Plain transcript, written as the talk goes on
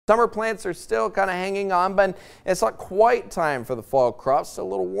Summer plants are still kind of hanging on, but it's not quite time for the fall crops. Still a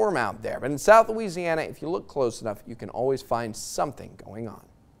little warm out there. But in South Louisiana, if you look close enough, you can always find something going on.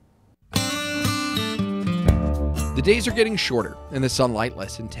 The days are getting shorter and the sunlight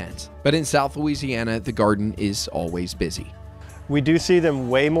less intense. But in South Louisiana, the garden is always busy. We do see them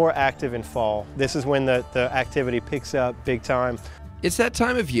way more active in fall. This is when the activity picks up big time. It's that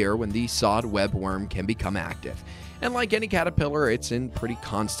time of year when the sod webworm can become active. And like any caterpillar, it's in pretty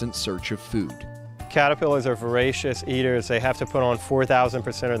constant search of food. Caterpillars are voracious eaters. They have to put on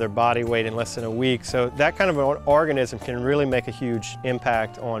 4,000% of their body weight in less than a week. So that kind of an organism can really make a huge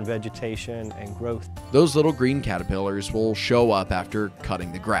impact on vegetation and growth. Those little green caterpillars will show up after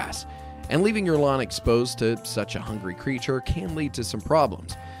cutting the grass. And leaving your lawn exposed to such a hungry creature can lead to some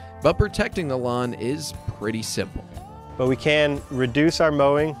problems. But protecting the lawn is pretty simple. But we can reduce our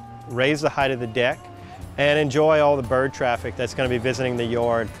mowing, raise the height of the deck, and enjoy all the bird traffic that's going to be visiting the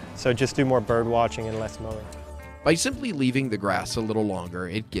yard. So just do more bird watching and less mowing. By simply leaving the grass a little longer,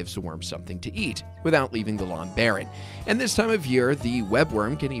 it gives the worm something to eat without leaving the lawn barren. And this time of year, the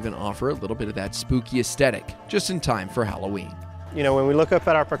webworm can even offer a little bit of that spooky aesthetic, just in time for Halloween. You know, when we look up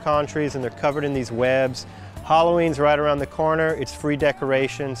at our pecan trees and they're covered in these webs, Halloween's right around the corner. It's free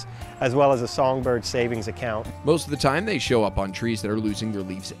decorations as well as a songbird savings account. Most of the time they show up on trees that are losing their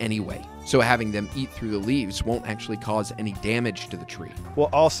leaves anyway, so having them eat through the leaves won't actually cause any damage to the tree. We'll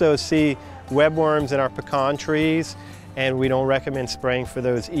also see webworms in our pecan trees, and we don't recommend spraying for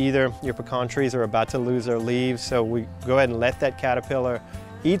those either. Your pecan trees are about to lose their leaves, so we go ahead and let that caterpillar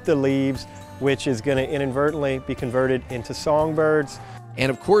eat the leaves, which is going to inadvertently be converted into songbirds. And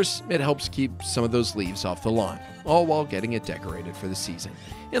of course, it helps keep some of those leaves off the lawn, all while getting it decorated for the season.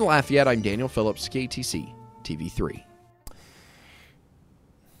 In Lafayette, I'm Daniel Phillips, KATC TV3.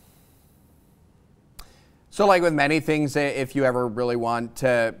 So like with many things, if you ever really want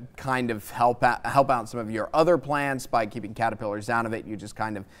to kind of help out some of your other plants by keeping caterpillars out of it, you just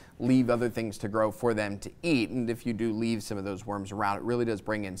kind of leave other things to grow for them to eat. And if you do leave some of those worms around, it really does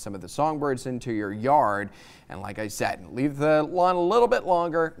bring in some of the songbirds into your yard. And like I said, leave the lawn a little bit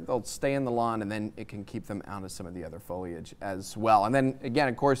longer, they'll stay in the lawn, and then it can keep them out of some of the other foliage as well. And then again,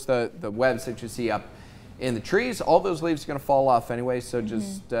 of course, the webs that you see up in the trees, all those leaves are going to fall off anyway, so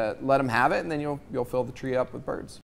just let them have it, and then you'll fill the tree up with birds.